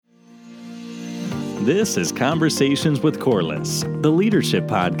This is Conversations with Corliss, the leadership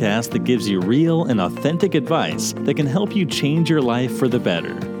podcast that gives you real and authentic advice that can help you change your life for the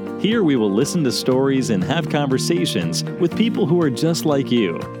better. Here we will listen to stories and have conversations with people who are just like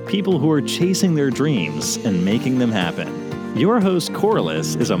you, people who are chasing their dreams and making them happen. Your host,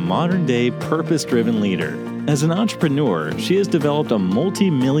 Corliss, is a modern-day, purpose-driven leader. As an entrepreneur, she has developed a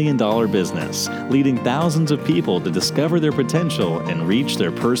multi-million-dollar business, leading thousands of people to discover their potential and reach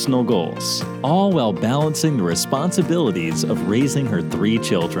their personal goals, all while balancing the responsibilities of raising her 3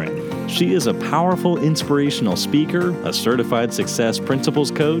 children. She is a powerful, inspirational speaker, a certified success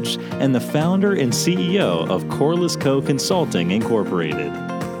principles coach, and the founder and CEO of Corliss Co. Consulting, Incorporated.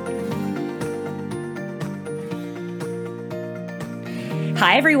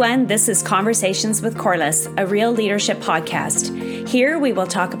 Hi everyone, this is Conversations with Corliss, a real leadership podcast. Here we will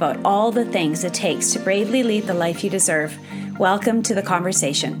talk about all the things it takes to bravely lead the life you deserve. Welcome to the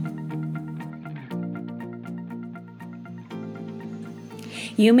conversation.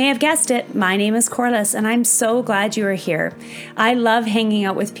 You may have guessed it, my name is Corliss, and I'm so glad you are here. I love hanging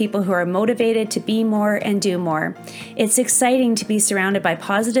out with people who are motivated to be more and do more. It's exciting to be surrounded by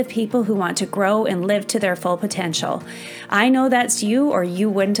positive people who want to grow and live to their full potential. I know that's you, or you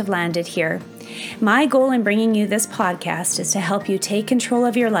wouldn't have landed here. My goal in bringing you this podcast is to help you take control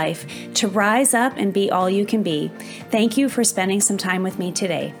of your life, to rise up and be all you can be. Thank you for spending some time with me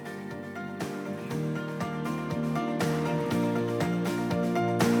today.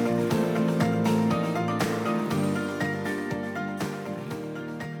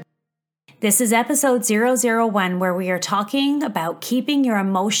 This is episode 001, where we are talking about keeping your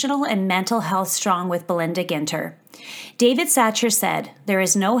emotional and mental health strong with Belinda Ginter. David Satcher said, "There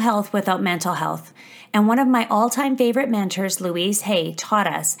is no health without mental health." And one of my all-time favorite mentors, Louise Hay, taught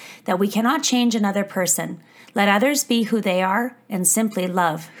us that we cannot change another person. Let others be who they are and simply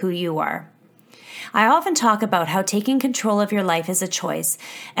love who you are. I often talk about how taking control of your life is a choice,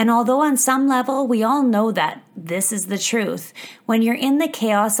 and although on some level we all know that this is the truth, when you're in the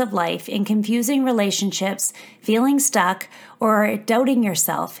chaos of life, in confusing relationships, feeling stuck, or doubting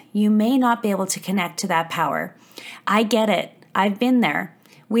yourself, you may not be able to connect to that power. I get it. I've been there.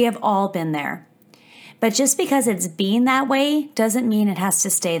 We have all been there. But just because it's been that way doesn't mean it has to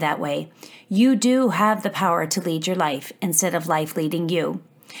stay that way. You do have the power to lead your life instead of life leading you.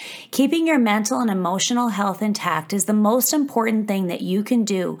 Keeping your mental and emotional health intact is the most important thing that you can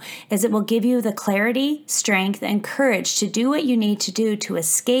do, as it will give you the clarity, strength, and courage to do what you need to do to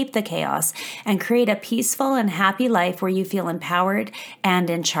escape the chaos and create a peaceful and happy life where you feel empowered and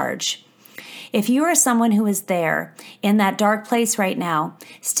in charge. If you are someone who is there in that dark place right now,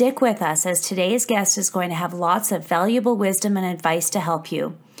 stick with us, as today's guest is going to have lots of valuable wisdom and advice to help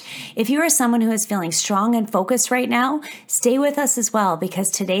you. If you are someone who is feeling strong and focused right now, stay with us as well,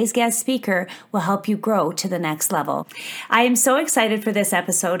 because today's guest speaker will help you grow to the next level. I am so excited for this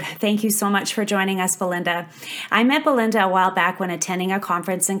episode. Thank you so much for joining us, Belinda. I met Belinda a while back when attending a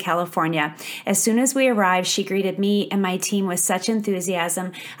conference in California. As soon as we arrived, she greeted me and my team with such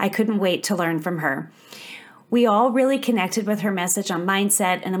enthusiasm. I couldn't wait to learn from her. We all really connected with her message on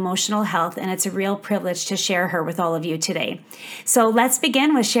mindset and emotional health, and it's a real privilege to share her with all of you today. So let's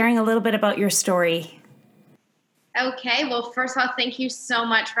begin with sharing a little bit about your story. Okay, well, first of all, thank you so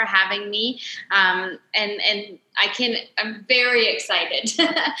much for having me. I'm very excited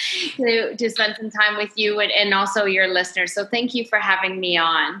to spend some time with you and also your listeners. So thank you for having me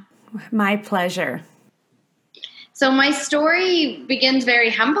on. My pleasure. So my story begins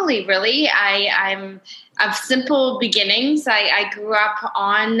very humbly, really. I'm of simple beginnings. I grew up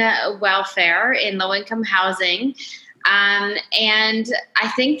on welfare in low-income housing. And I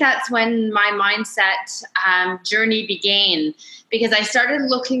think that's when my mindset journey began, because I started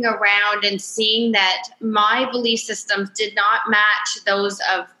looking around and seeing that my belief systems did not match those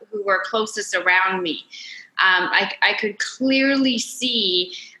of who were closest around me. I could clearly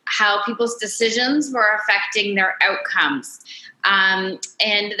see how people's decisions were affecting their outcomes.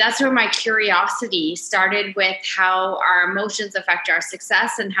 And that's where my curiosity started, with how our emotions affect our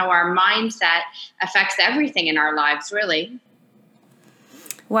success and how our mindset affects everything in our lives, really.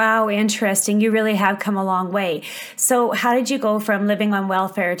 Wow, interesting. You really have come a long way. So how did you go from living on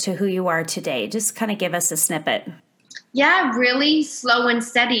welfare to who you are today? Just kind of give us a snippet. Yeah, really slow and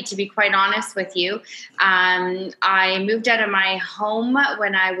steady, to be quite honest with you. I moved out of my home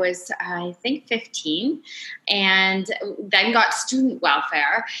when I was, I think, 15, and then got student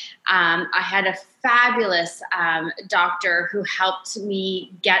welfare. I had a fabulous doctor who helped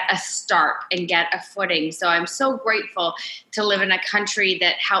me get a start and get a footing. So I'm so grateful to live in a country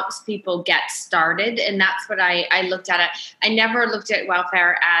that helps people get started. And that's what I looked at it. I never looked at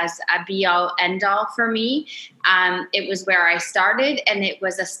welfare as a be-all, end-all for me. It was where I started, and it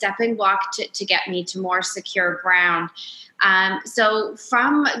was a stepping block to get me to more secure ground. So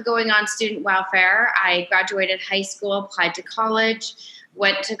from going on student welfare, I graduated high school, applied to college,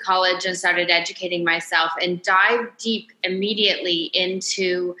 went to college and started educating myself and dived deep immediately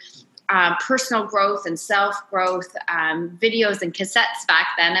into personal growth and self-growth, videos and cassettes back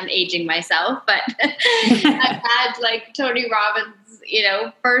then. I'm aging myself, but I've had like Tony Robbins,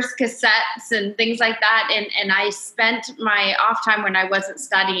 first cassettes and things like that. And I spent my off time when I wasn't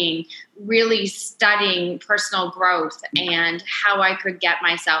studying, really studying personal growth and how I could get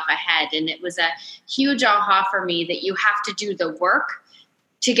myself ahead. And it was a huge aha for me that you have to do the work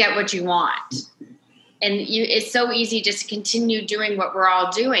to get what you want. And it's so easy just to continue doing what we're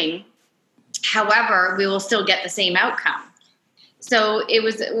all doing. However, we will still get the same outcome. So it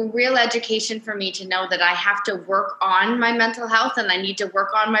was a real education for me to know that I have to work on my mental health and I need to work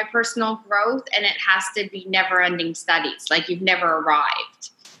on my personal growth, and it has to be never-ending studies. Like, you've never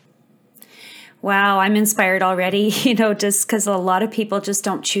arrived. Wow, I'm inspired already, just because a lot of people just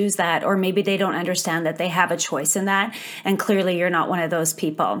don't choose that, or maybe they don't understand that they have a choice in that. And clearly you're not one of those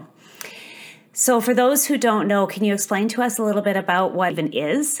people. So for those who don't know, can you explain to us a little bit about what even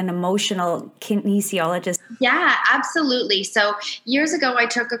is an emotional kinesiologist? Yeah, absolutely. So years ago, I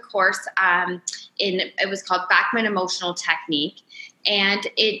took a course it was called Bachman Emotional Technique. And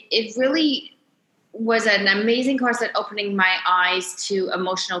it really was an amazing course at opening my eyes to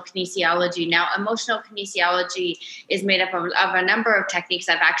emotional kinesiology. Now, emotional kinesiology is made up of a number of techniques.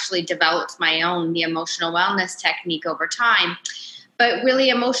 I've actually developed my own, the emotional wellness technique, over time. But really,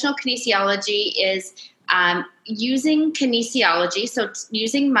 emotional kinesiology is using kinesiology, so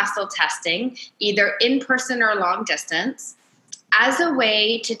using muscle testing, either in person or long distance, as a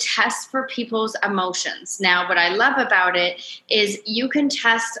way to test for people's emotions. Now, what I love about it is you can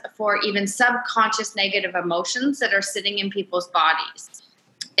test for even subconscious negative emotions that are sitting in people's bodies.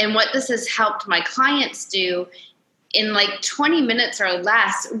 And what this has helped my clients do in like 20 minutes or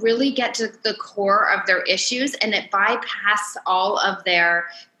less, really get to the core of their issues, and it bypassed all of their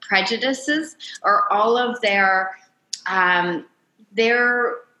prejudices or all of their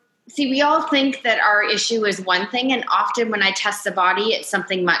see, we all think that our issue is one thing, and often when I test the body, it's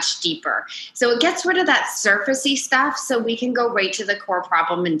something much deeper. So it gets rid of that surfacey stuff so we can go right to the core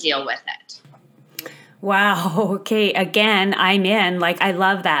problem and deal with it. Wow. Okay. Again, I'm in. I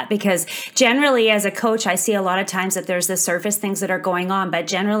love that, because generally as a coach, I see a lot of times that there's the surface things that are going on, but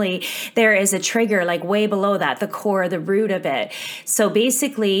generally there is a trigger way below that, the core, the root of it. So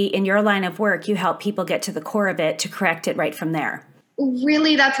basically in your line of work, you help people get to the core of it to correct it right from there.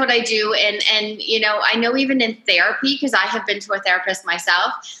 Really, that's what I do. And I know even in therapy, because I have been to a therapist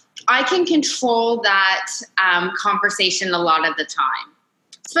myself, I can control that conversation a lot of the time.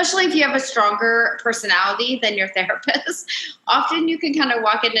 Especially if you have a stronger personality than your therapist, often you can kind of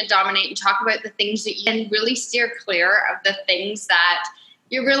walk in and dominate and talk about the things that you can really steer clear of the things that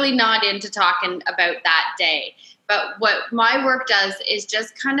you're really not into talking about that day. But what my work does is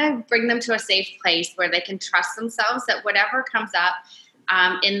just kind of bring them to a safe place where they can trust themselves that whatever comes up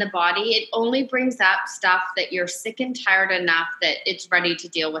in the body, it only brings up stuff that you're sick and tired enough that it's ready to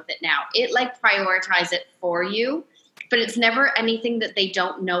deal with it now. It prioritizes it for you. But it's never anything that they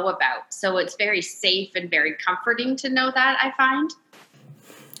don't know about. So it's very safe and very comforting to know that, I find.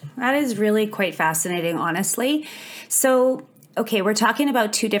 That is really quite fascinating, honestly. So, okay, we're talking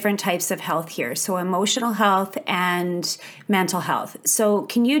about two different types of health here. So emotional health and mental health. So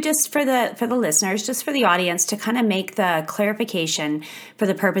can you just, for the listeners, just for the audience, to kind of make the clarification for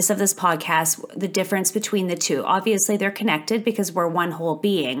the purpose of this podcast, the difference between the two? Obviously, they're connected because we're one whole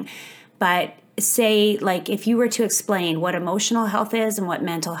being. But say, if you were to explain what emotional health is and what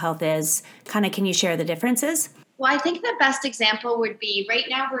mental health is, can you share the differences? Well, I think the best example would be right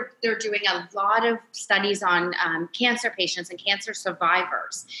now they're doing a lot of studies on cancer patients and cancer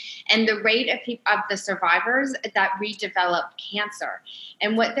survivors, and the rate of the survivors that redevelop cancer.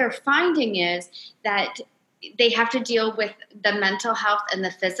 And what they're finding is that they have to deal with the mental health and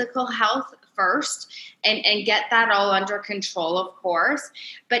the physical health first and get that all under control, of course.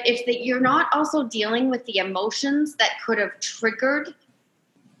 But if you're not also dealing with the emotions that could have triggered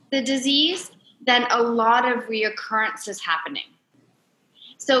the disease, then a lot of reoccurrence is happening.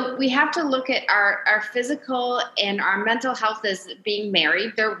 So we have to look at our physical and our mental health as being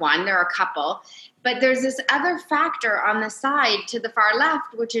married. They're a couple. But there's this other factor on the side to the far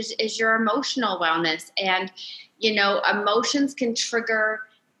left, which is your emotional wellness. And, emotions can trigger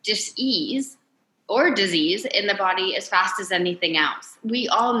dis-ease or disease in the body as fast as anything else. We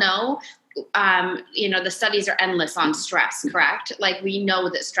all know, the studies are endless on stress, correct? Like, we know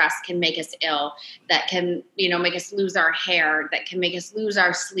that stress can make us ill, that can, make us lose our hair, that can make us lose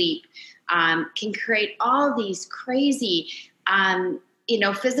our sleep, can create all these crazy,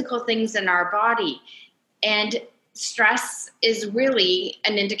 physical things in our body. And stress is really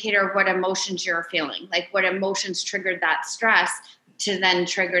an indicator of what emotions you're feeling, like what emotions triggered that stress to then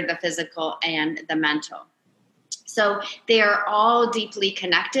trigger the physical and the mental. So they are all deeply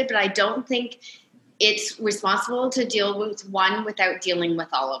connected, but I don't think it's responsible to deal with one without dealing with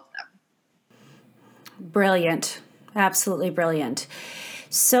all of them. Brilliant. Absolutely brilliant.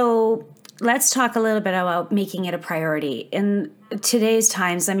 So let's talk a little bit about making it a priority. In today's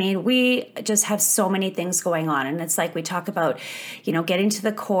times, we just have so many things going on. And it's like we talk about, getting to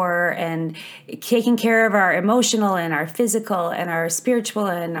the core and taking care of our emotional and our physical and our spiritual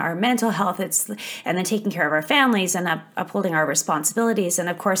and our mental health. And then taking care of our families and upholding our responsibilities. And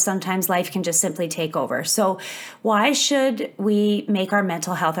of course, sometimes life can just simply take over. So why should we make our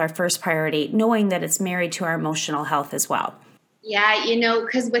mental health our first priority, knowing that it's married to our emotional health as well? Yeah,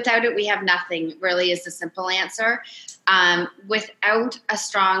 because without it, we have nothing, really, is the simple answer. Without a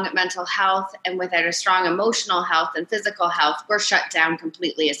strong mental health and without a strong emotional health and physical health, we're shut down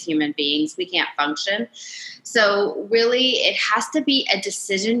completely as human beings. We can't function. So really, it has to be a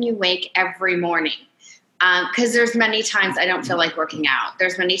decision you make every morning. Because there's many times I don't feel like working out.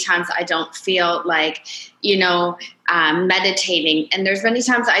 There's many times I don't feel like, meditating. And there's many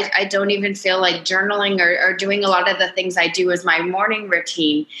times I don't even feel like journaling or doing a lot of the things I do as my morning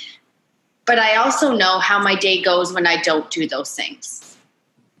routine. But I also know how my day goes when I don't do those things.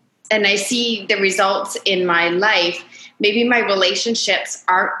 And I see the results in my life. Maybe my relationships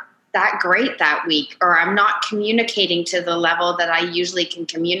aren't that great that week, or I'm not communicating to the level that I usually can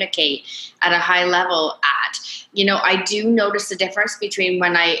communicate at a high level at. I do notice a difference between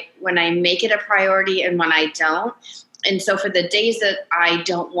when I make it a priority and when I don't. And so for the days that I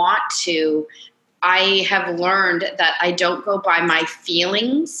don't want to, I have learned that I don't go by my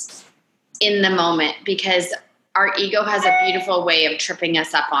feelings in the moment, because our ego has a beautiful way of tripping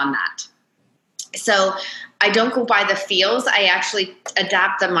us up on that. So I don't go by the feels. I actually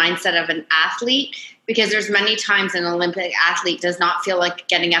adapt the mindset of an athlete, because there's many times an Olympic athlete does not feel like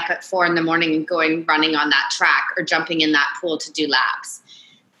getting up at 4 a.m. and going running on that track or jumping in that pool to do laps,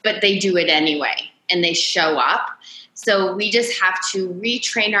 but they do it anyway and they show up. So we just have to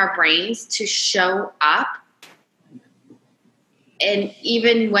retrain our brains to show up. And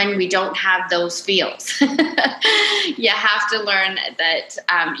even when we don't have those feels, you have to learn that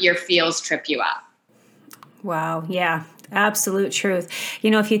your feels trip you up. Wow. Yeah. Absolute truth.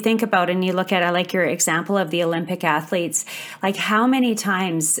 If you think about it and you look at it, like your example of the Olympic athletes, like how many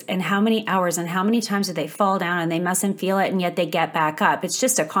times and how many hours and how many times do they fall down and they mustn't feel it, and yet they get back up. It's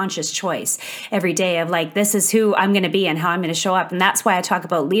just a conscious choice every day of like, this is who I'm going to be and how I'm going to show up. And that's why I talk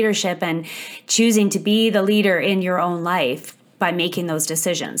about leadership and choosing to be the leader in your own life by making those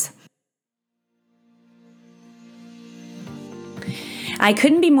decisions. I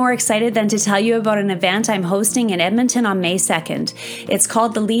couldn't be more excited than to tell you about an event I'm hosting in Edmonton on May 2nd. It's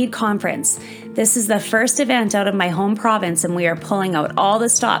called the LEAD Conference. This is the first event out of my home province, and we are pulling out all the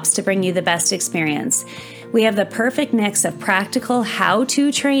stops to bring you the best experience. We have the perfect mix of practical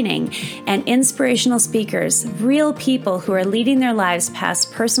how-to training and inspirational speakers, real people who are leading their lives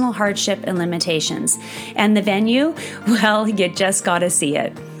past personal hardship and limitations. And the venue? Well, you just got to see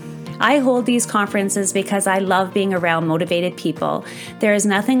it. I hold these conferences because I love being around motivated people. There is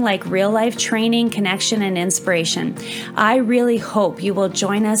nothing like real-life training, connection, and inspiration. I really hope you will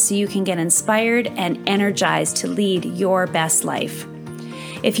join us so you can get inspired and energized to lead your best life.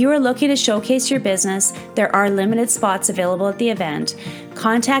 If you are looking to showcase your business, there are limited spots available at the event.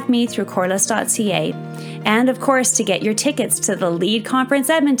 Contact me through corliss.ca. And of course, to get your tickets to the LEAD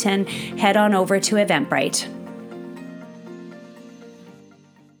Conference Edmonton, head on over to Eventbrite.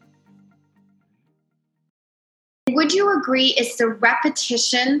 Would you agree it's the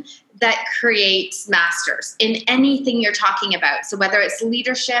repetition that creates masters in anything you're talking about? So whether it's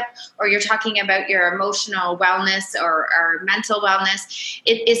leadership or you're talking about your emotional wellness or mental wellness,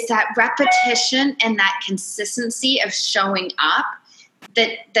 it is that repetition and that consistency of showing up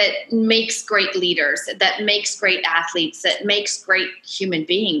that makes great leaders, that makes great athletes, that makes great human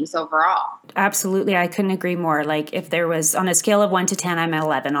beings overall. Absolutely. I couldn't agree more. Like if there was on a scale of 1 to 10, I'm at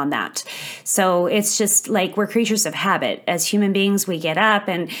 11 on that. So it's just like we're creatures of habit. As human beings, we get up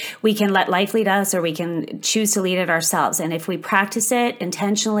and we can let life lead us, or we can choose to lead it ourselves. And if we practice it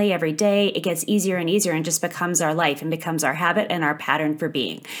intentionally every day, it gets easier and easier and just becomes our life and becomes our habit and our pattern for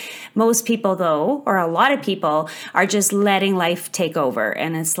being. Most people though, or a lot of people, are just letting life take over.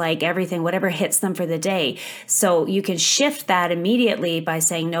 And it's like everything, whatever hits them for the day. So you can shift that immediately by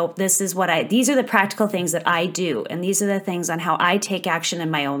saying, nope, these are the practical things that I do. And these are the things on how I take action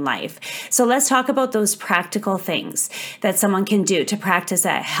in my own life. So let's talk about those practical things that someone can do to practice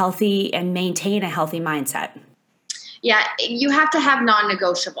a healthy and maintain a healthy mindset. Yeah, you have to have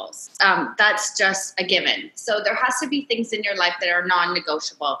non-negotiables. That's just a given. So there has to be things in your life that are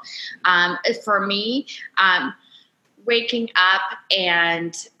non-negotiable. For me, waking up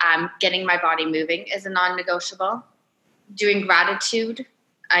and getting my body moving is a non-negotiable. Doing gratitude.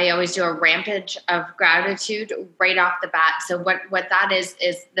 I always do a rampage of gratitude right off the bat. So what that is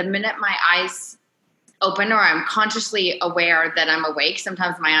the minute my eyes open, or I'm consciously aware that I'm awake,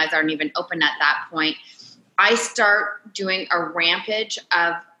 sometimes my eyes aren't even open at that point, I start doing a rampage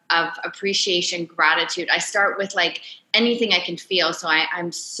of appreciation, gratitude. I start with like anything I can feel. So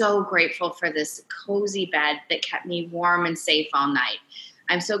I'm so grateful for this cozy bed that kept me warm and safe all night.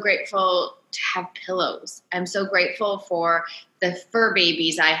 I'm so grateful to have pillows. I'm so grateful for the fur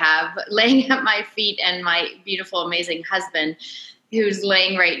babies I have laying at my feet and my beautiful, amazing husband who's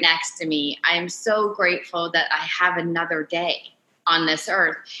laying right next to me. I am so grateful that I have another day on this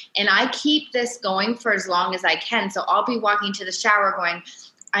earth. And I keep this going for as long as I can. So I'll be walking to the shower going,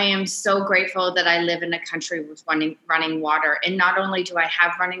 I am so grateful that I live in a country with running water. And not only do I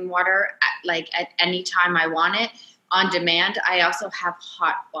have running water at any time I want it on demand, I also have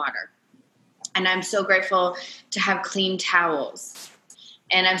hot water. And I'm so grateful to have clean towels.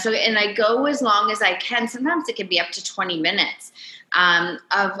 And I go as long as I can. Sometimes it can be up to 20 minutes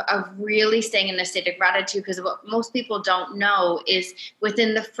of really staying in a state of gratitude, because what most people don't know is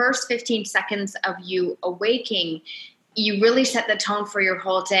within the first 15 seconds of you awaking, you really set the tone for your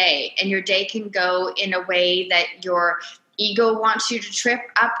whole day. And your day can go in a way that your ego wants you to trip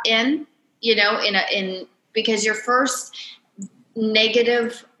up in, because your first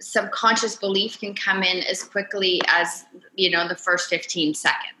negative subconscious belief can come in as quickly as, the first 15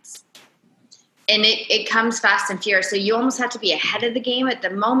 seconds. And it comes fast and furious. So you almost have to be ahead of the game at the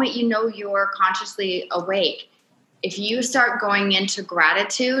moment you're consciously awake. If you start going into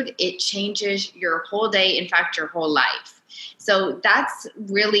gratitude, it changes your whole day, in fact, your whole life. So that's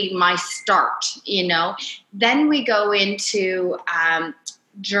really my start, Then we go into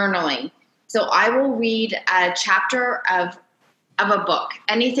journaling. So I will read a chapter of a book,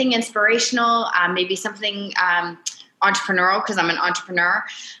 anything inspirational, maybe something entrepreneurial because I'm an entrepreneur,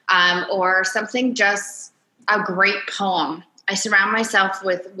 or something just a great poem. I surround myself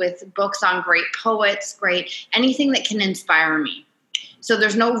with books on great poets, anything that can inspire me. So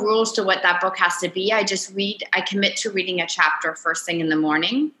there's no rules to what that book has to be. I commit to reading a chapter first thing in the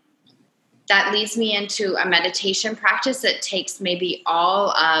morning. That leads me into a meditation practice that takes maybe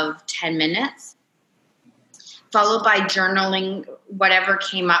all of 10 minutes. Followed by journaling whatever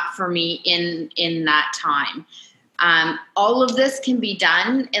came up for me in that time. All of this can be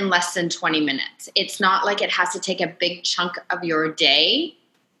done in less than 20 minutes. It's not like it has to take a big chunk of your day,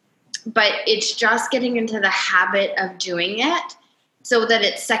 but it's just getting into the habit of doing it so that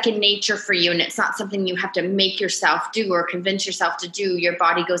it's second nature for you and it's not something you have to make yourself do or convince yourself to do. Your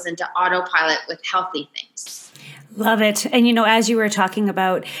body goes into autopilot with healthy things. Love it. And, as you were talking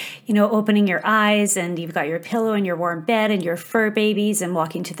about, opening your eyes and you've got your pillow and your warm bed and your fur babies and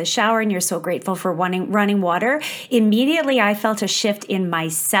walking to the shower and you're so grateful for running water, immediately I felt a shift in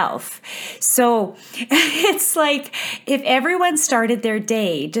myself. So it's like if everyone started their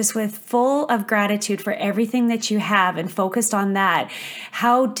day just with full of gratitude for everything that you have and focused on that,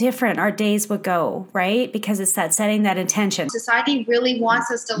 how different our days would go, right? Because it's that setting that intention. Society really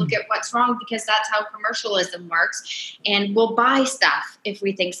wants us to look at what's wrong because that's how commercialism works. And we'll buy stuff if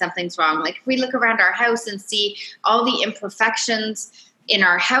we think something's wrong. Like if we look around our house and see all the imperfections in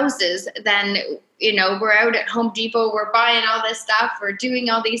our houses, then, we're out at Home Depot, we're buying all this stuff, we're doing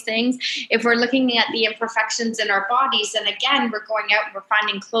all these things. If we're looking at the imperfections in our bodies, then again, we're going out and we're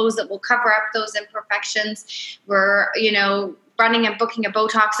finding clothes that will cover up those imperfections. We're, running and booking a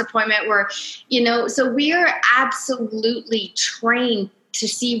Botox appointment. So we are absolutely trained to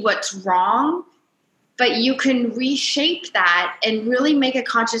see what's wrong. But you can reshape that and really make a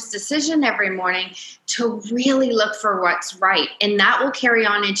conscious decision every morning to really look for what's right. And that will carry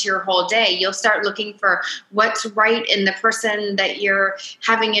on into your whole day. You'll start looking for what's right in the person that you're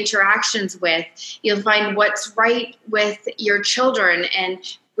having interactions with. You'll find what's right with your children and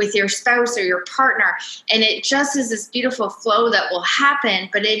with your spouse or your partner. And it just is this beautiful flow that will happen,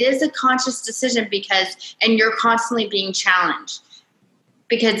 but it is a conscious decision and you're constantly being challenged.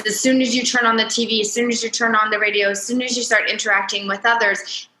 Because as soon as you turn on the TV, as soon as you turn on the radio, as soon as you start interacting with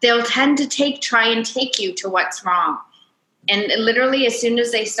others, they'll tend to try and take you to what's wrong. And literally, as soon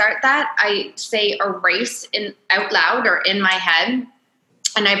as they start that, I say erase out loud or in my head,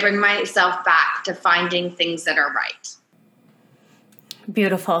 and I bring myself back to finding things that are right.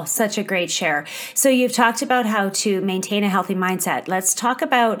 Beautiful. Such a great share. So you've talked about how to maintain a healthy mindset. Let's talk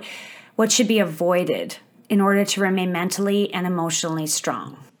about what should be avoided in order to remain mentally and emotionally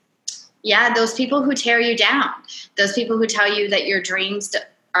strong. Yeah, those people who tear you down, those people who tell you that your dreams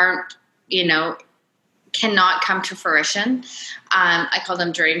aren't, cannot come to fruition. I call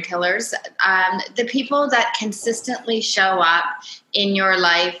them dream killers. The people that consistently show up in your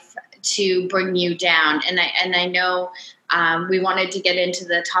life to bring you down. And I know we wanted to get into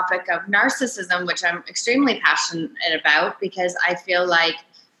the topic of narcissism, which I'm extremely passionate about, because I feel like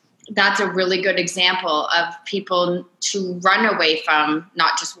that's a really good example of people to run away from,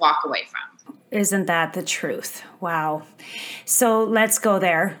 not just walk away from. Isn't that the truth? Wow. So let's go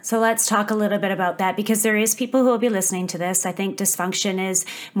there. So let's talk a little bit about that, because there is people who will be listening to this. I think dysfunction is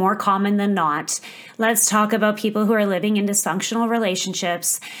more common than not. Let's talk about people who are living in dysfunctional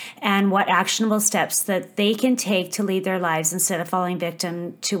relationships and what actionable steps that they can take to lead their lives instead of falling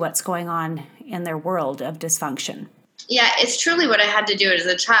victim to what's going on in their world of dysfunction. Yeah, it's truly what I had to do as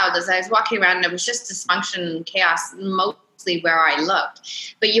a child. As I was walking around, and it was just dysfunction and chaos mostly where I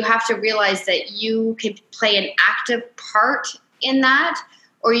looked. But you have to realize that you can play an active part in that,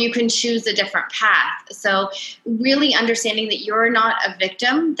 or you can choose a different path. So really understanding that you're not a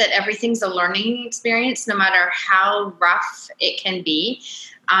victim, that everything's a learning experience, no matter how rough it can be.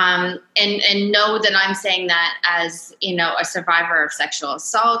 And know that I'm saying that as, a survivor of sexual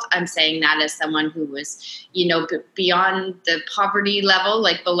assault. I'm saying that as someone who was, beyond the poverty level,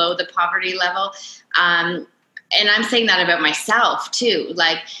 like below the poverty level. And I'm saying that about myself too.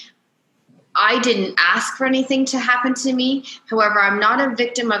 Like, I didn't ask for anything to happen to me. However, I'm not a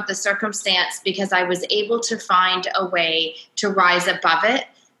victim of the circumstance because I was able to find a way to rise above it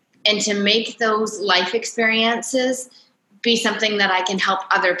and to make those life experiences be something that I can help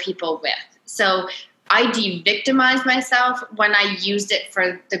other people with. So I de-victimized myself when I used it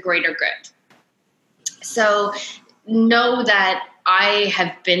for the greater good. So know that I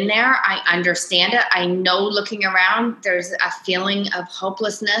have been there. I understand it. I know looking around, there's a feeling of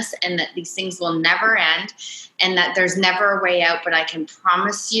hopelessness and that these things will never end and that there's never a way out. But I can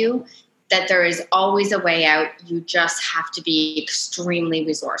promise you that there is always a way out. You just have to be extremely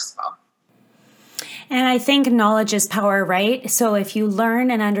resourceful. And I think knowledge is power, right? So if you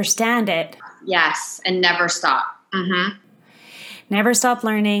learn and understand it. Yes, and never stop. Mm-hmm. Never stop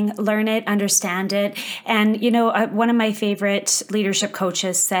learning, learn it, understand it. And, one of my favorite leadership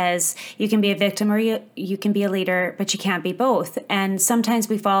coaches says you can be a victim or you can be a leader, but you can't be both. And sometimes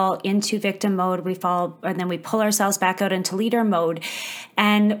we fall into victim mode, and then we pull ourselves back out into leader mode.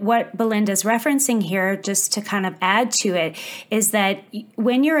 And what Belinda's referencing here, just to kind of add to it, is that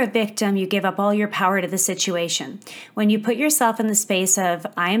when you're a victim, you give up all your power to the situation. When you put yourself in the space of,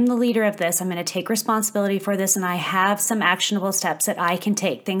 I am the leader of this, I'm going to take responsibility for this, and I have some actionable steps that I can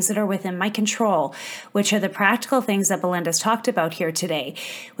take, things that are within my control, which are the practical things that Belinda's talked about here today.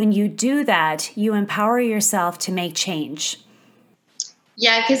 When you do that, you empower yourself to make change.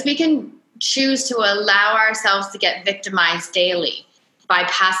 Yeah, because we can choose to allow ourselves to get victimized daily by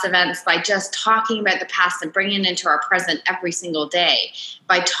past events, by just talking about the past and bringing it into our present every single day,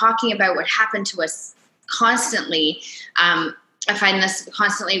 by talking about what happened to us constantly. I find this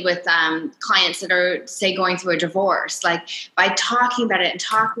constantly with clients that are, say, going through a divorce. Like, by talking about it and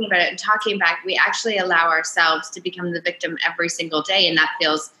talking about it and talking back, we actually allow ourselves to become the victim every single day, and that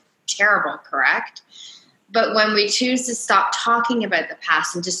feels terrible, correct? But when we choose to stop talking about the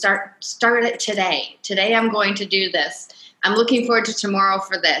past and to start it today. Today I'm going to do this. I'm looking forward to tomorrow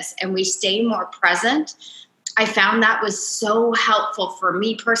for this. And we stay more present. I found that was so helpful for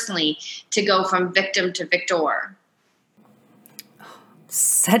me personally to go from victim to victor.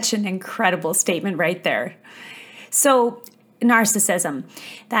 Such an incredible statement right there. So narcissism.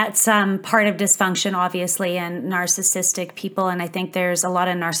 That's part of dysfunction, obviously, and narcissistic people. And I think there's a lot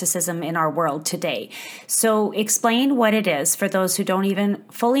of narcissism in our world today. So explain what it is for those who don't even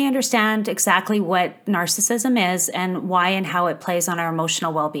fully understand exactly what narcissism is and why and how it plays on our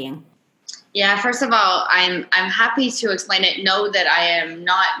emotional well-being. Yeah, first of all, I'm happy to explain it. Know that I am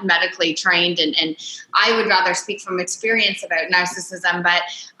not medically trained, and I would rather speak from experience about narcissism, but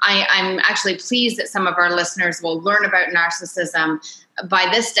I'm actually pleased that some of our listeners will learn about narcissism by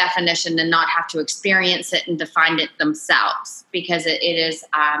this definition and not have to experience it and define it themselves, because it is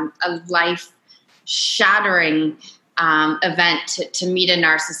a life-shattering event to meet a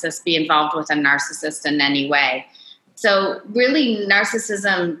narcissist, be involved with a narcissist in any way. So really,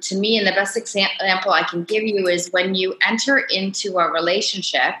 narcissism, to me, and the best example I can give you is when you enter into a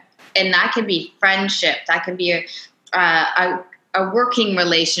relationship, and that can be friendship, that can be a working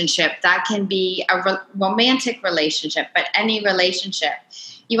relationship, that can be a romantic relationship, but any relationship.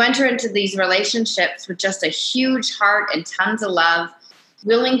 You enter into these relationships with just a huge heart and tons of love,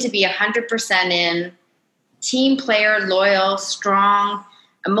 willing to be 100% in, team player, loyal, strong,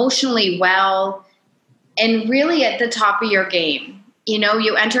 emotionally well, and really at the top of your game. You know,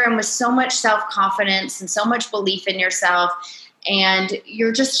 you enter in with so much self-confidence and so much belief in yourself, and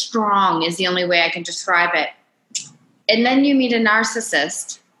you're just strong is the only way I can describe it. And then you meet a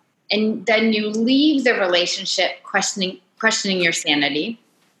narcissist, and then you leave the relationship questioning your sanity,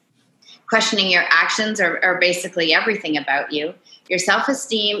 questioning your actions or basically everything about you. Your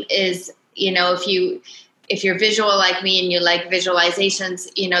self-esteem is, you know, if you're visual like me and you like visualizations,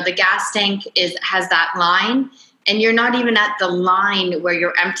 you know, the gas tank has that line, and you're not even at the line where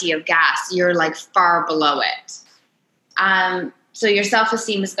you're empty of gas. You're like far below it. So your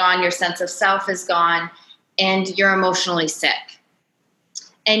self-esteem is gone, your sense of self is gone, and you're emotionally sick.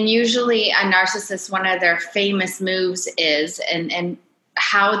 And usually a narcissist, one of their famous moves is, and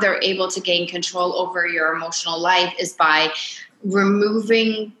how they're able to gain control over your emotional life is by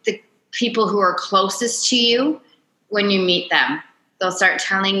removing the people who are closest to you when you meet them. They'll start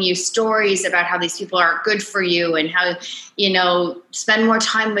telling you stories about how these people aren't good for you and how, you know, spend more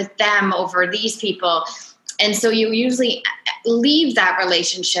time with them over these people. And so you usually leave that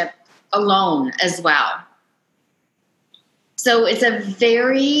relationship alone as well. So it's a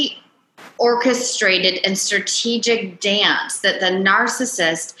very orchestrated and strategic dance that the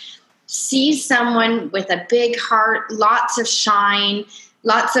narcissist sees someone with a big heart, lots of shine,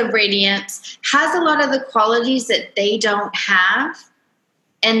 lots of radiance, has a lot of the qualities that they don't have,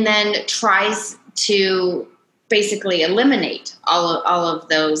 and then tries to basically eliminate all of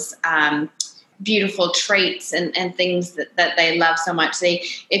those beautiful traits and things that they love so much.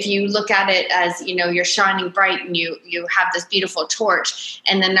 If you look at it as, you know, you're shining bright and you have this beautiful torch,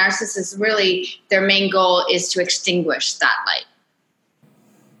 and the narcissist, really their main goal is to extinguish that light.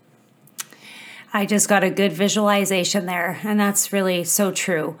 I just got a good visualization there, and that's really so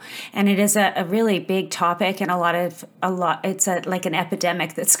true. And it is a really big topic, and it's like an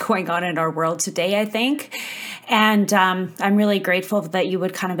epidemic that's going on in our world today, I think. And I'm really grateful that you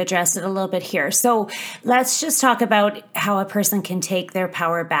would kind of address it a little bit here. So let's just talk about how a person can take their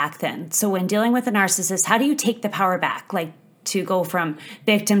power back then. So when dealing with a narcissist, how do you take the power back, like to go from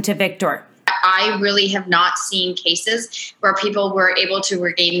victim to victor? I really have not seen cases where people were able to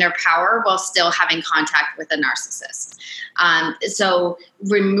regain their power while still having contact with a narcissist. So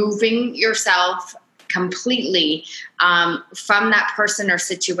removing yourself completely from that person or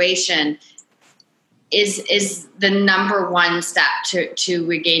situation is the number one step to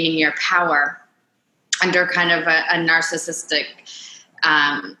regaining your power under kind of a narcissistic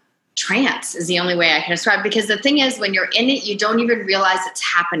trance is the only way I can describe it. Because the thing is, when you're in it, you don't even realize it's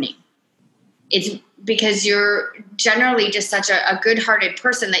happening. It's because you're generally just such a good-hearted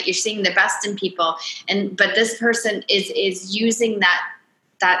person that you're seeing the best in people, but this person is using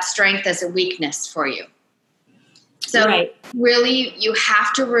that strength as a weakness for you. So right. Really, you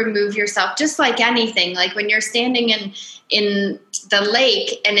have to remove yourself, just like anything. Like when you're standing in the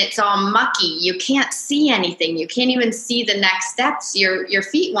lake and it's all mucky, you can't see anything. You can't even see the next steps your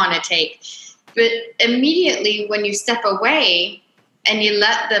feet want to take. But immediately when you step away and you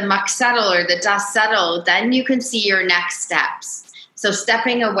let the muck settle or the dust settle, then you can see your next steps. So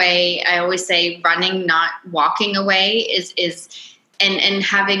stepping away, I always say running, not walking away, is and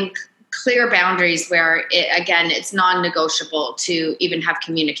having clear boundaries where, it's non-negotiable to even have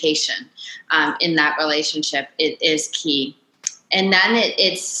communication in that relationship. It is key. And then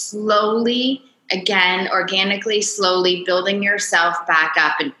it's slowly, again, organically, slowly building yourself back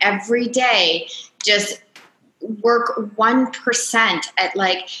up. And every day, just work 1% at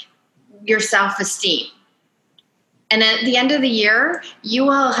like your self-esteem. And at the end of the year, you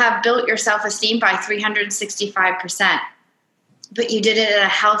will have built your self-esteem by 365%. But you did it in a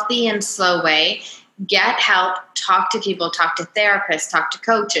healthy and slow way. Get help, talk to people, talk to therapists, talk to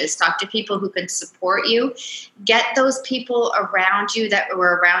coaches, talk to people who can support you. Get those people around you that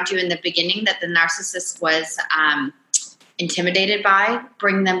were around you in the beginning that the narcissist was intimidated by.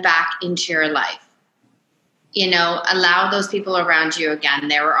 Bring them back into your life. Allow those people around you again.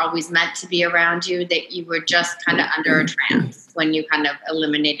 They were always meant to be around you, that you were just kind of under a trance when you kind of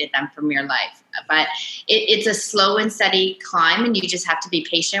eliminated them from your life. But it's a slow and steady climb, and you just have to be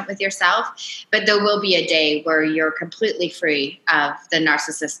patient with yourself. But there will be a day where you're completely free of the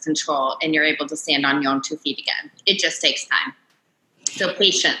narcissist control and you're able to stand on your own 2 feet again. It just takes time. So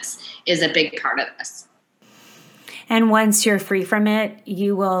patience is a big part of this. And once you're free from it,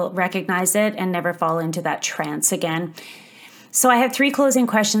 you will recognize it and never fall into that trance again. So I have 3 closing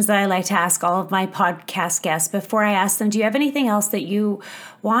questions that I like to ask all of my podcast guests. Before I ask them, do you have anything else that you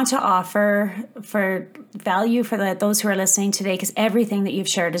want to offer for value for those who are listening today? Because everything that you've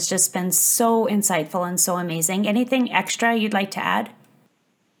shared has just been so insightful and so amazing. Anything extra you'd like to add?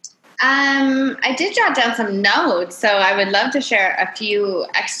 I did jot down some notes, so I would love to share a few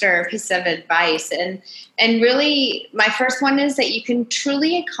extra pieces of advice. And really, my first one is that you can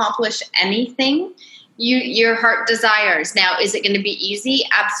truly accomplish anything your heart desires. Now, is it going to be easy?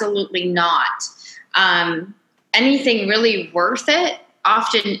 Absolutely not. Anything really worth it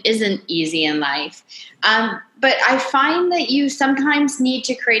often isn't easy in life. But I find that you sometimes need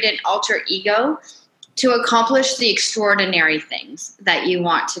to create an alter ego to accomplish the extraordinary things that you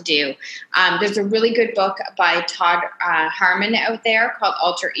want to do. There's a really good book by Todd Harmon out there called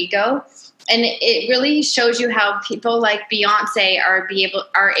Alter Ego. And it really shows you how people like Beyonce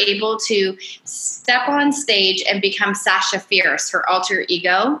are able to step on stage and become Sasha Fierce, her alter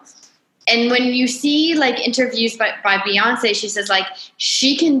ego. And when you see like interviews by Beyonce, she says like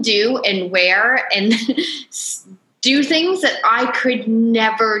she can do and wear and do things that I could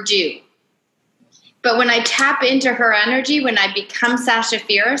never do. But when I tap into her energy, when I become Sasha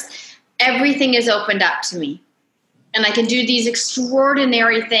Fierce, everything is opened up to me. And I can do these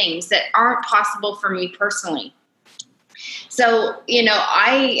extraordinary things that aren't possible for me personally. So,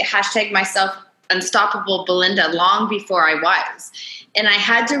 I hashtag myself Unstoppable Belinda long before I was. And I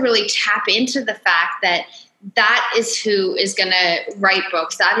had to really tap into the fact that is who is going to write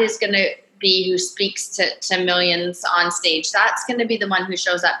books. That is going to be who speaks to millions on stage. That's going to be the one who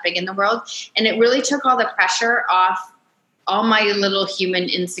shows up big in the world. And it really took all the pressure off all my little human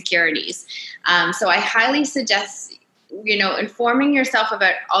insecurities. So I highly suggest, informing yourself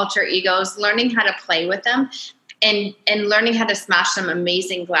about alter egos, learning how to play with them, and learning how to smash some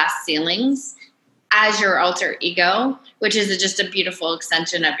amazing glass ceilings as your alter ego, which is just a beautiful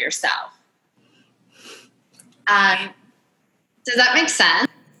extension of yourself. Does that make sense?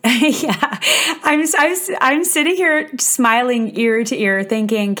 Yeah, I'm sitting here smiling ear to ear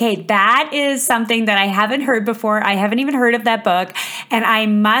thinking, Kate, that is something that I haven't heard before. I haven't even heard of that book, and I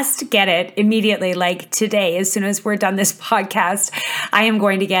must get it immediately, like today. As soon as we're done this podcast, I am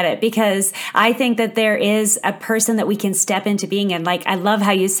going to get it, because I think that there is a person that we can step into being in. Like, I love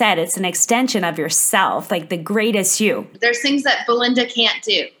how you said it's an extension of yourself, like the greatest you. There's things that Belinda can't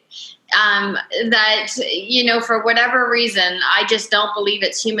do. That, for whatever reason, I just don't believe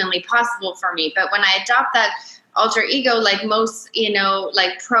it's humanly possible for me. But when I adopt that alter ego, like most,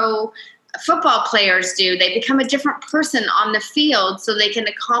 like pro football players do, they become a different person on the field so they can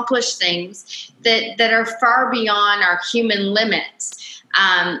accomplish things that are far beyond our human limits.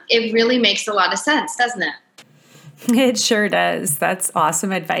 It really makes a lot of sense, doesn't it? It sure does. That's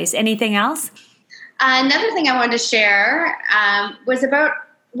awesome advice. Anything else? Another thing I wanted to share was about,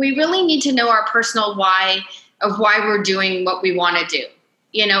 we really need to know our personal why of why we're doing what we want to do.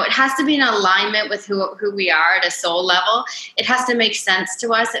 It has to be in alignment with who we are at a soul level. It has to make sense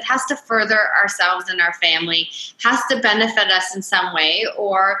to us. It has to further ourselves and our family, has to benefit us in some way,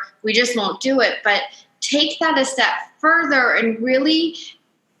 or we just won't do it. But take that a step further and really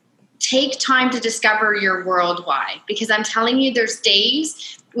take time to discover your world why. Because I'm telling you, there's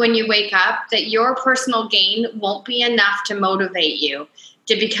days when you wake up that your personal gain won't be enough to motivate you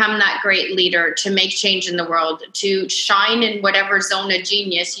to become that great leader, to make change in the world, to shine in whatever zone of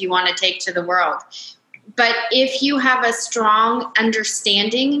genius you want to take to the world. But if you have a strong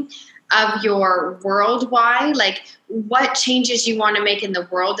understanding of your world why, like what changes you want to make in the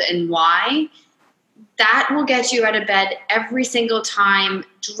world and why, that will get you out of bed every single time,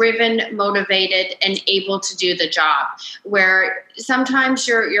 driven, motivated, and able to do the job. Where sometimes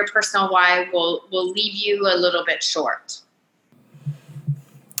your personal why will leave you a little bit short.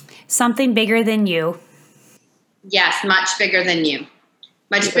 Something bigger than you. Yes, much bigger than you.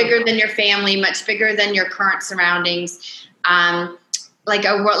 Much bigger than your family, much bigger than your current surroundings. Like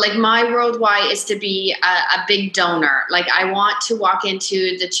my world why is to be a big donor. Like I want to walk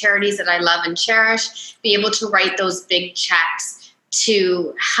into the charities that I love and cherish, be able to write those big checks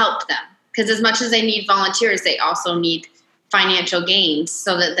to help them. Because as much as they need volunteers, they also need financial gains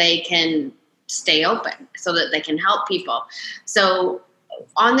so that they can stay open, so that they can help people. So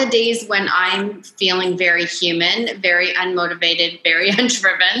on the days when I'm feeling very human, very unmotivated, very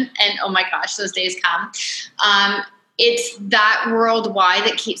undriven, and oh my gosh, those days come, it's that world why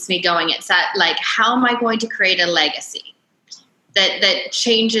that keeps me going. It's that, like, how am I going to create a legacy that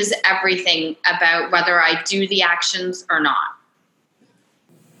changes everything about whether I do the actions or not?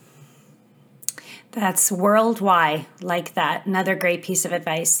 That's worldwide, like that. Another great piece of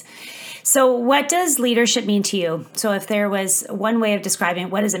advice. So what does leadership mean to you? So if there was one way of describing it,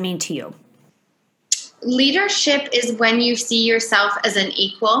 what does it mean to you? Leadership is when you see yourself as an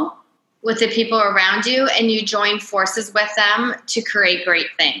equal with the people around you and you join forces with them to create great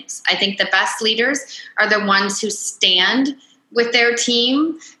things. I think the best leaders are the ones who stand with their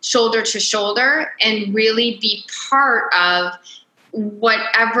team shoulder to shoulder and really be part of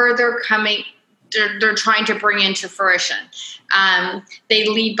whatever they're trying to bring into fruition. They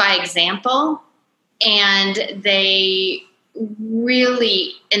lead by example, and they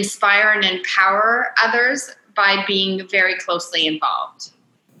really inspire and empower others by being very closely involved.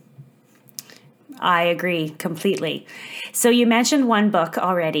 I agree completely. So you mentioned one book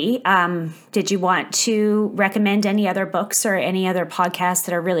already. Did you want to recommend any other books or any other podcasts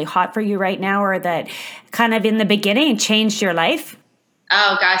that are really hot for you right now, or that kind of in the beginning changed your life?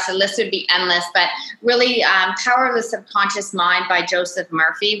 Oh gosh, the list would be endless, but really Power of the Subconscious Mind by Joseph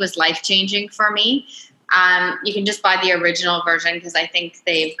Murphy was life-changing for me. You can just buy the original version because I think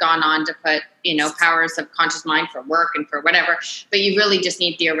they've gone on to put, Power of Subconscious Mind for work and for whatever, but you really just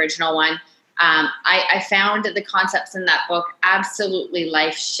need the original one. I found the concepts in that book absolutely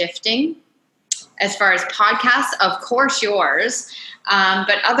life-shifting. As far as podcasts, of course yours,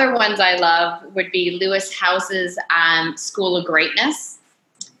 but other ones I love would be Lewis Howes's School of Greatness,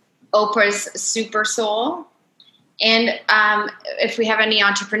 Oprah's Super Soul. And if we have any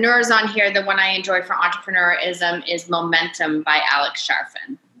entrepreneurs on here, the one I enjoy for entrepreneurism is Momentum by Alex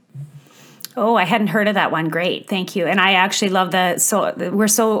Sharfin. Oh, I hadn't heard of that one. Great. Thank you. And I actually love we're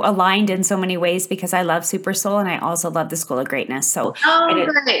so aligned in so many ways because I love Super Soul and I also love the School of Greatness. So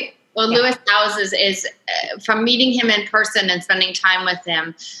great. Well, yeah. Lewis Howes is from meeting him in person and spending time with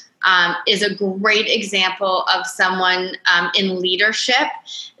him, is a great example of someone in leadership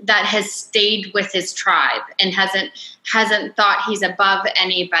that has stayed with his tribe and hasn't thought he's above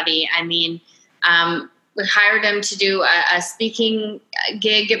anybody. I mean, we hired him to do a speaking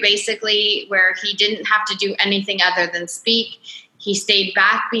gig, basically, where he didn't have to do anything other than speak. He stayed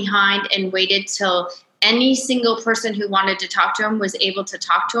back behind and waited till any single person who wanted to talk to him was able to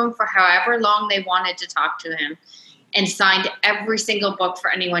talk to him for however long they wanted to talk to him, and signed every single book for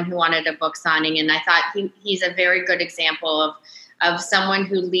anyone who wanted a book signing. And I thought he's a very good example of someone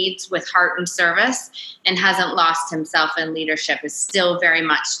who leads with heart and service and hasn't lost himself in leadership, is still very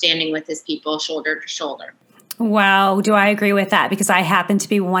much standing with his people shoulder to shoulder. Wow. Do I agree with that? Because I happen to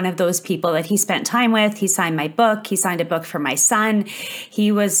be one of those people that he spent time with. He signed my book. He signed a book for my son.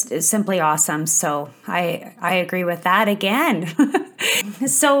 He was simply awesome. So I agree with that again.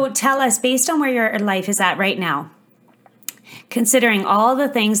 So tell us, based on where your life is at right now, considering all the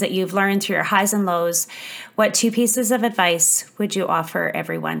things that you've learned through your highs and lows, what 2 pieces of advice would you offer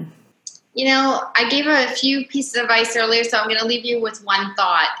everyone? I gave a few pieces of advice earlier, so I'm going to leave you with one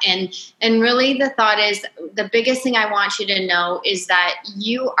thought. And really the thought is, the biggest thing I want you to know is that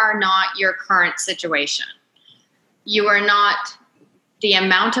you are not your current situation. You are not the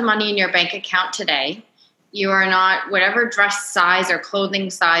amount of money in your bank account today. You are not whatever dress size or clothing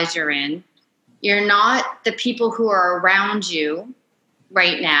size you're in. You're not the people who are around you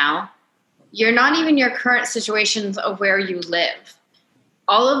right now. You're not even your current situations of where you live.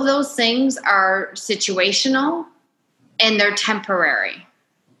 All of those things are situational and they're temporary.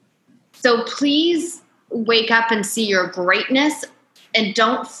 So please wake up and see your greatness and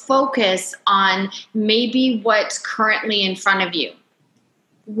don't focus on maybe what's currently in front of you.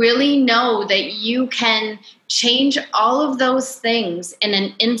 Really know that you can change all of those things in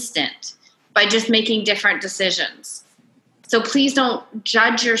an instant by just making different decisions. So please don't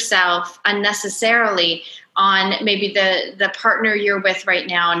judge yourself unnecessarily on maybe the partner you're with right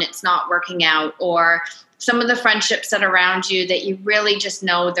now and it's not working out, or some of the friendships that are around you that you really just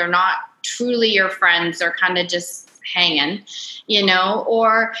know they're not truly your friends, they're kind of just hanging,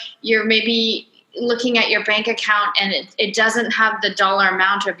 or you're maybe looking at your bank account and it doesn't have the dollar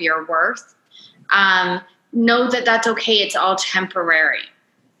amount of your worth, know that that's okay. It's all temporary.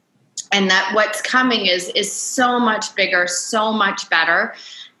 And that what's coming is so much bigger, so much better.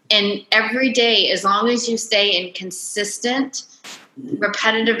 And every day, as long as you stay in consistent,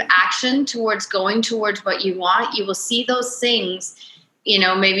 repetitive action towards going towards what you want, you will see those things,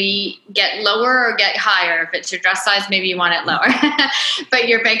 maybe get lower or get higher. If it's your dress size, maybe you want it lower. But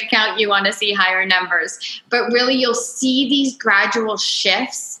your bank account, you want to see higher numbers. But really, you'll see these gradual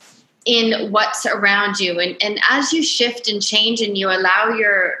shifts in what's around you. And as you shift and change and you allow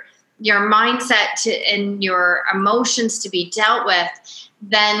your mindset and your emotions to be dealt with,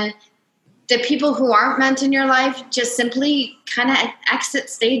 then the people who aren't meant in your life just simply kind of exit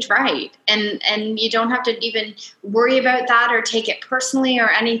stage right. And you don't have to even worry about that or take it personally or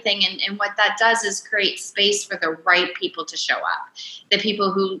anything. And what that does is create space for the right people to show up. The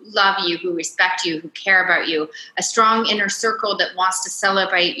people who love you, who respect you, who care about you. A strong inner circle that wants to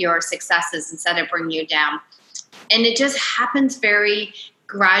celebrate your successes instead of bring you down. And it just happens very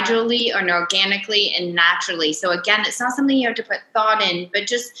gradually and organically and naturally. So again, it's not something you have to put thought in, but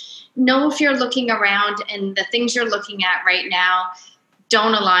just know if you're looking around and the things you're looking at right now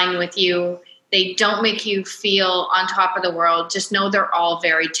don't align with you, they don't make you feel on top of the world, just know they're all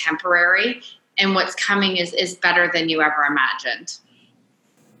very temporary, and what's coming is better than you ever imagined.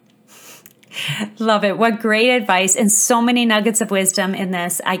 Love it. What great advice and so many nuggets of wisdom in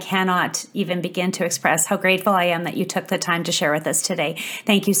this. I cannot even begin to express how grateful I am that you took the time to share with us today.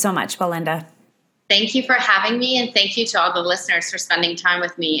 Thank you so much, Belinda. Thank you for having me, and thank you to all the listeners for spending time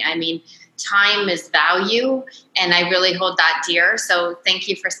with me. I mean, time is value, and I really hold that dear. So thank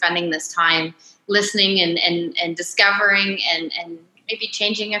you for spending this time listening and discovering and maybe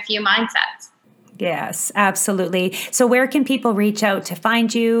changing a few mindsets. Yes, absolutely. So where can people reach out to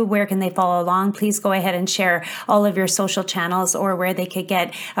find you? Where can they follow along? Please go ahead and share all of your social channels or where they could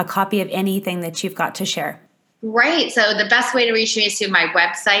get a copy of anything that you've got to share. Right. So the best way to reach me is through my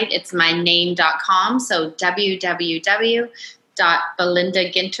website. It's myname.com. So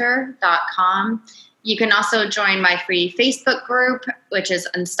www.belindaginter.com. You can also join my free Facebook group, which is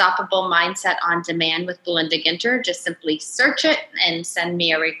Unstoppable Mindset on Demand with Belinda Ginter. Just simply search it and send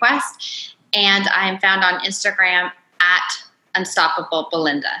me a request. And I'm found on Instagram at Unstoppable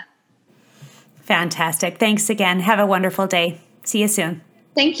Belinda. Fantastic. Thanks again. Have a wonderful day. See you soon.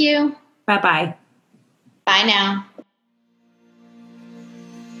 Thank you. Bye-bye. Bye now.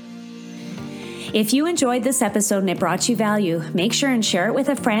 If you enjoyed this episode and it brought you value, make sure and share it with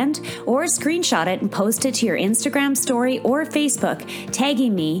a friend or screenshot it and post it to your Instagram story or Facebook,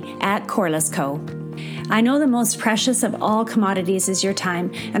 tagging me at Corliss Co. I know the most precious of all commodities is your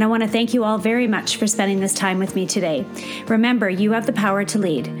time, and I want to thank you all very much for spending this time with me today. Remember, you have the power to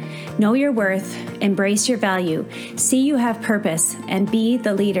lead. Know your worth, embrace your value, see you have purpose, and be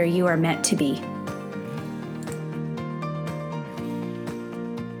the leader you are meant to be.